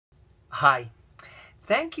Hi,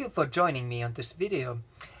 thank you for joining me on this video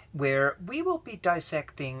where we will be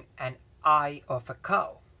dissecting an eye of a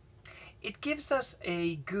cow. It gives us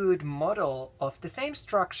a good model of the same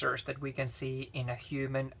structures that we can see in a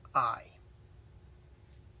human eye.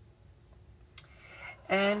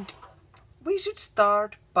 And we should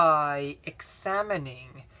start by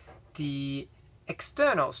examining the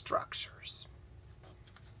external structures.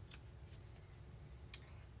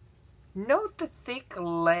 Note the thick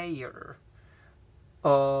layer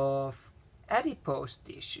of adipose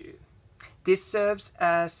tissue. This serves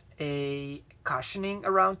as a cushioning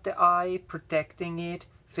around the eye, protecting it,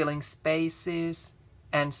 filling spaces,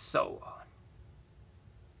 and so on.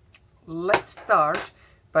 Let's start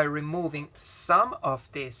by removing some of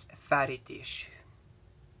this fatty tissue.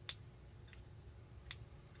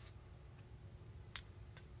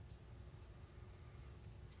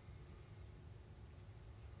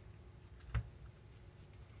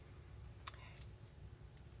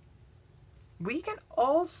 We can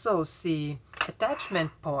also see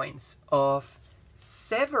attachment points of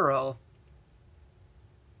several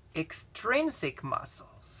extrinsic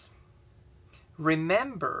muscles.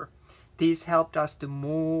 Remember, these helped us to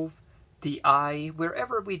move the eye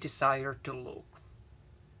wherever we desire to look.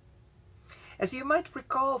 As you might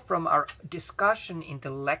recall from our discussion in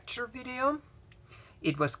the lecture video,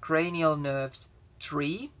 it was cranial nerves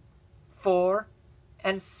 3, 4,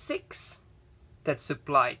 and 6 that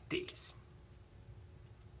supplied these.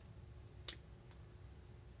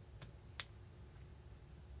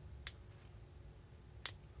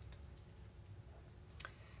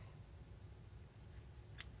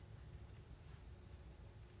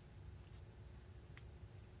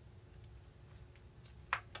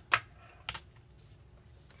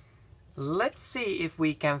 Let's see if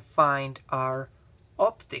we can find our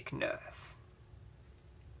optic nerve.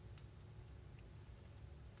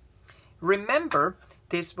 Remember,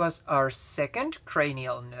 this was our second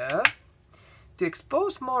cranial nerve. To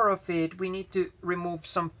expose more of it, we need to remove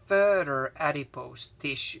some further adipose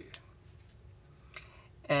tissue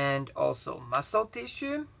and also muscle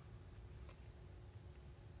tissue.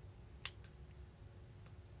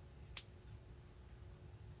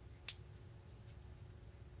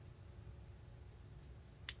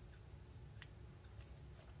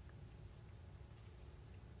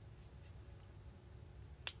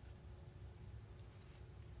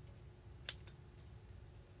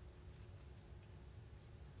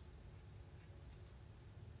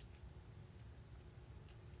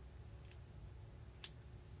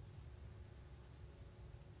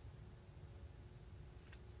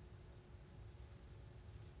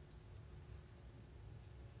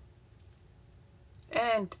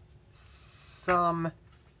 And some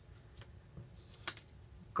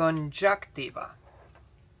conjunctiva.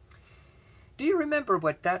 Do you remember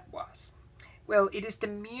what that was? Well, it is the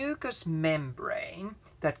mucous membrane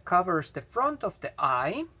that covers the front of the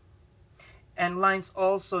eye and lines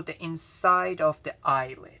also the inside of the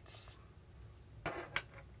eyelids.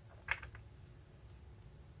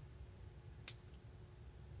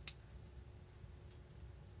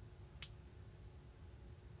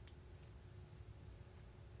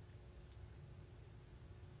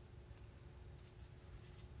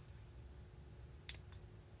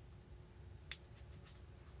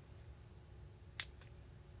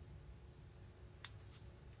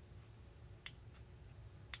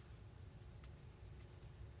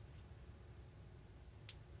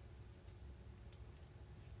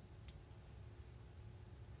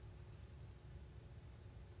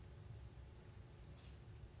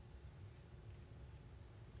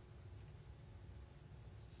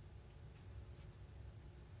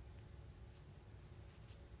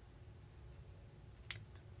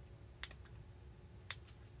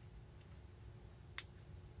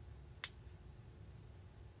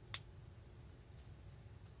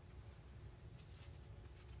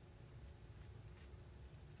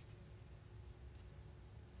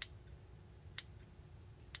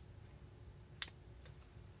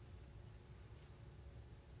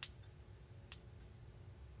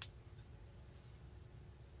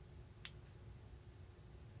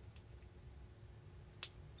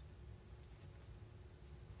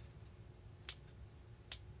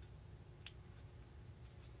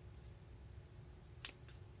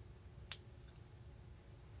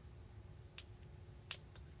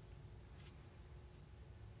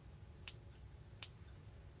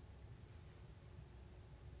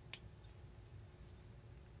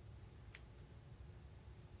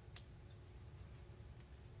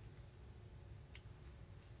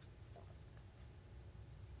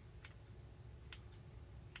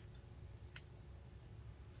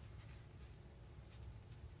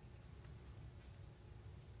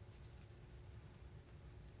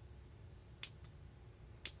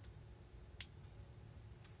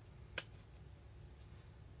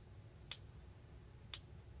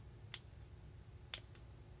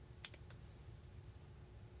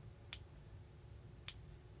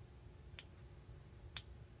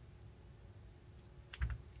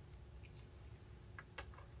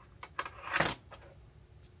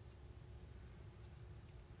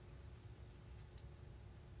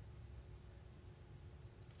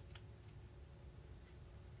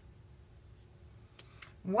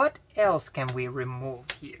 What else can we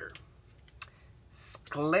remove here?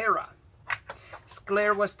 Sclera.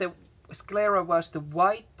 Sclera was the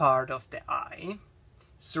white part of the eye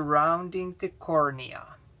surrounding the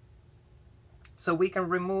cornea. So we can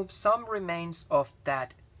remove some remains of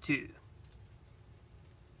that too.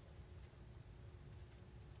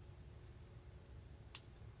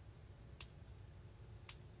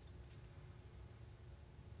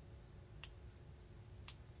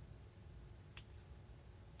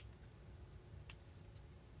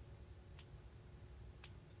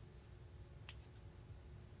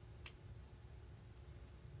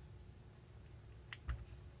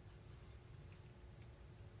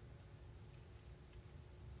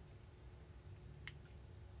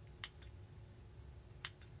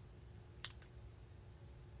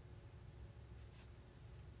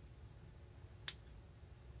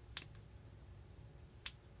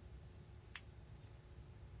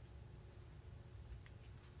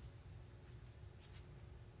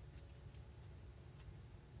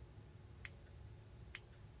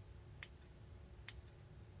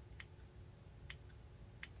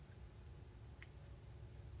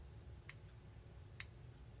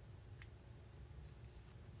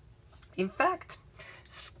 In fact,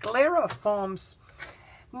 sclera forms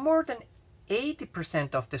more than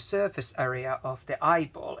 80% of the surface area of the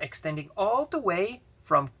eyeball, extending all the way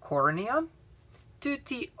from cornea to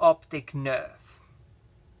the optic nerve.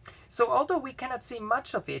 So although we cannot see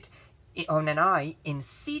much of it on an eye in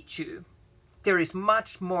situ, there is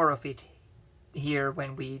much more of it here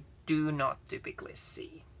when we do not typically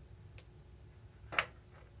see.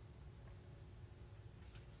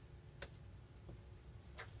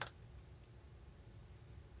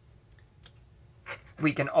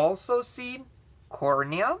 We can also see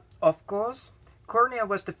cornea, of course. Cornea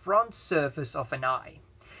was the front surface of an eye.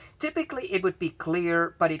 Typically it would be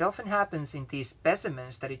clear, but it often happens in these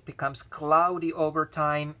specimens that it becomes cloudy over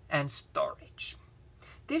time and storage.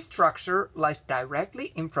 This structure lies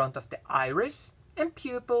directly in front of the iris and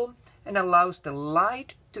pupil and allows the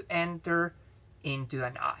light to enter into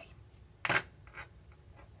an eye.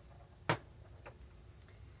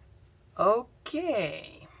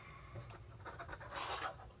 Okay.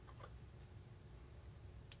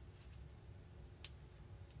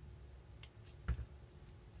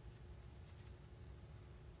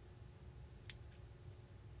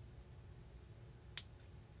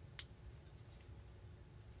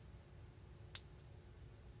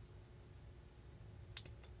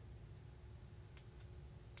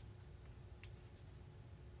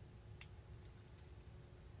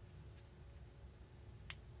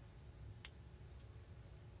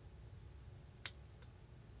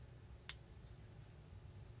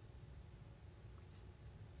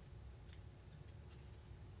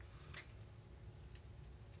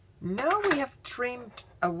 Now we have trimmed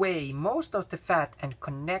away most of the fat and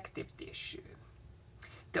connective tissue.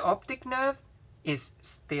 The optic nerve is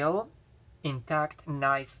still intact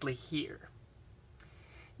nicely here.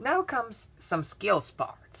 Now comes some skills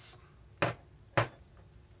parts.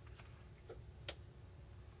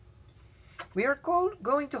 We are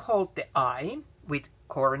going to hold the eye with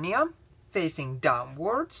cornea facing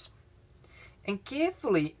downwards and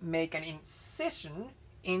carefully make an incision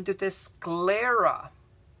into the sclera,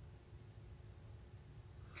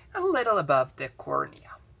 a little above the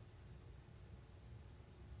cornea.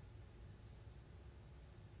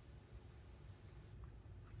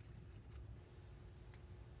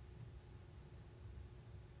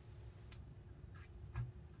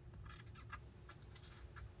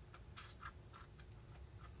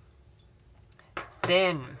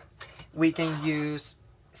 Then we can use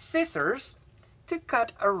scissors to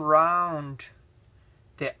cut around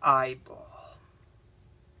the eyeball.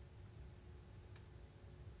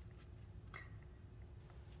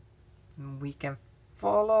 We can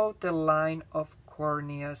follow the line of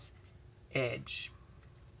cornea's edge.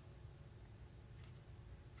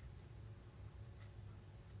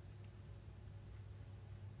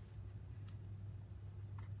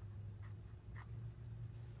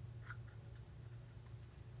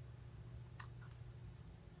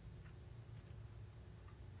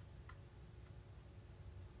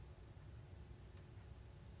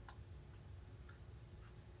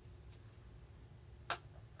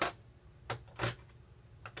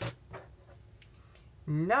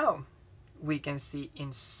 Now we can see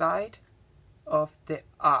inside of the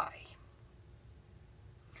eye.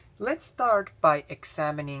 Let's start by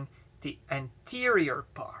examining the anterior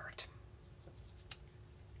part.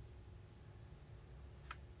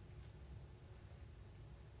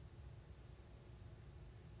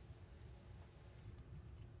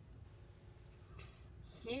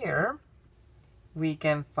 Here we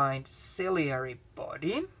can find ciliary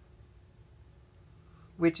body,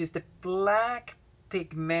 which is the black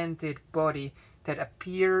pigmented body that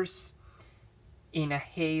appears in a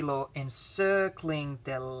halo encircling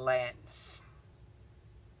the lens.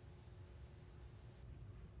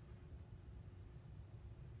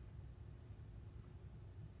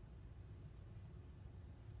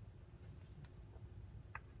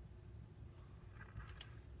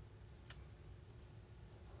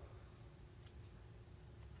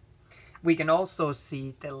 We can also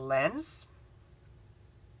see the lens.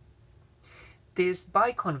 This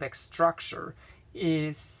biconvex structure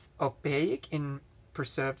is opaque in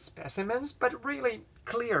preserved specimens, but really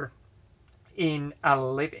clear in a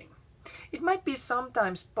living. It might be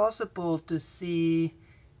sometimes possible to see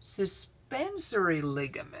suspensory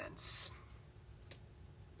ligaments.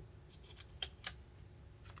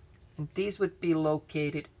 And these would be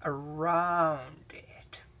located around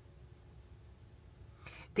it.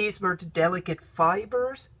 These were the delicate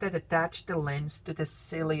fibers that attach the lens to the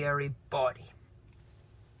ciliary body.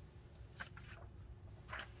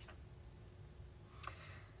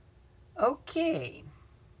 Okay,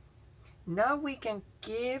 now we can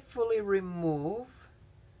carefully remove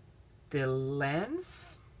the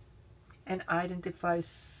lens and identify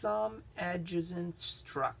some adjacent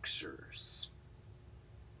structures.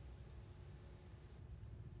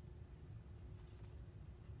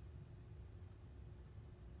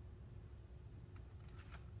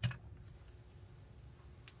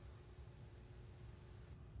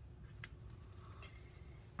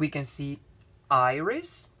 We can see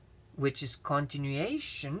iris, which is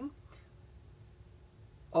continuation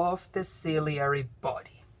of the ciliary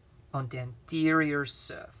body on the anterior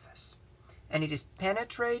surface, and it is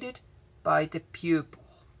penetrated by the pupil.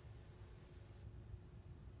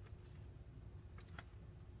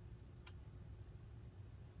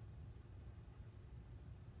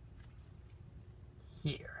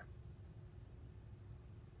 Here.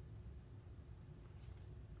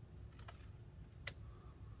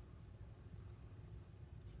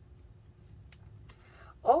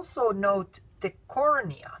 Also note the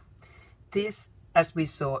cornea. This, as we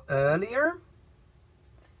saw earlier,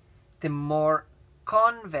 the more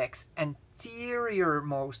convex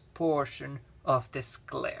anterior-most portion of the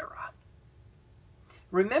sclera.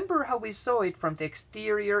 Remember how we saw it from the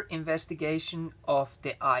exterior investigation of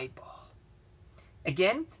the eyeball.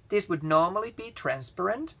 Again, this would normally be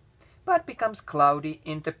transparent, but becomes cloudy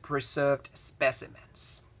in the preserved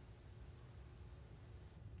specimens.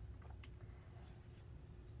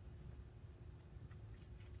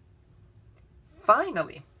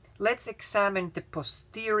 Finally, let's examine the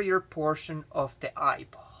posterior portion of the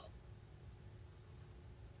eyeball.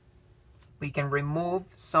 We can remove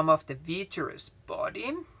some of the vitreous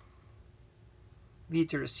body,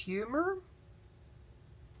 vitreous humor,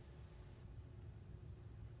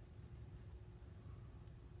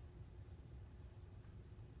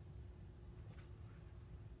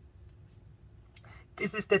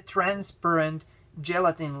 this is the transparent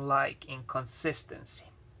gelatin-like inconsistency.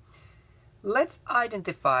 Let's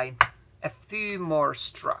identify a few more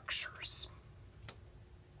structures.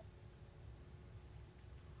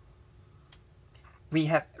 We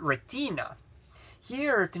have retina.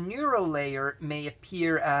 Here the neural layer may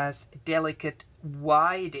appear as delicate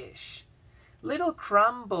whitish, little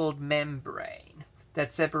crumbled membrane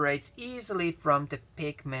that separates easily from the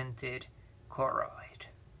pigmented choroid.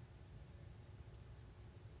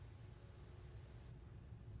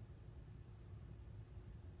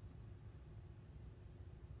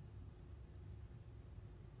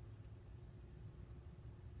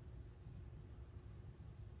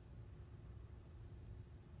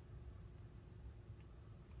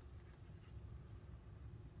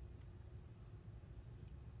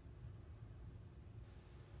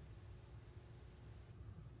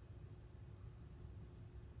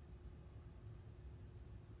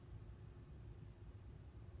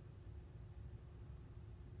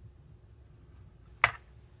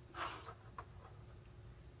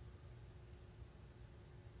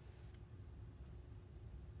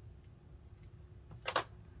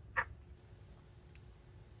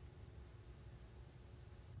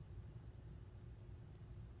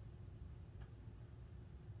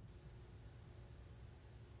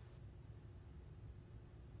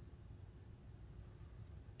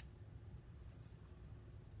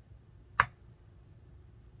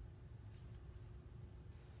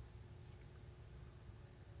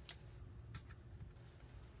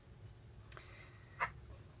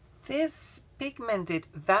 This pigmented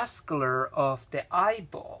vascular of the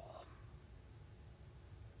eyeball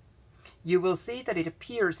you will see that it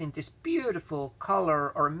appears in this beautiful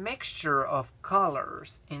color or mixture of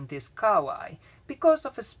colors in this cow eye because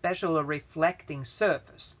of a special reflecting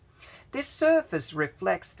surface. This surface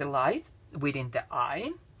reflects the light within the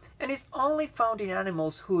eye and is only found in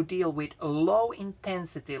animals who deal with low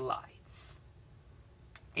intensity lights.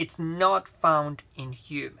 It's not found in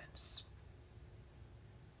humans.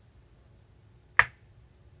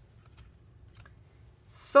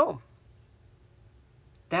 So,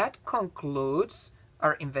 that concludes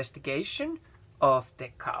our investigation of the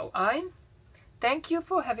cow eye. Thank you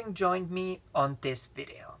for having joined me on this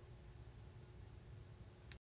video.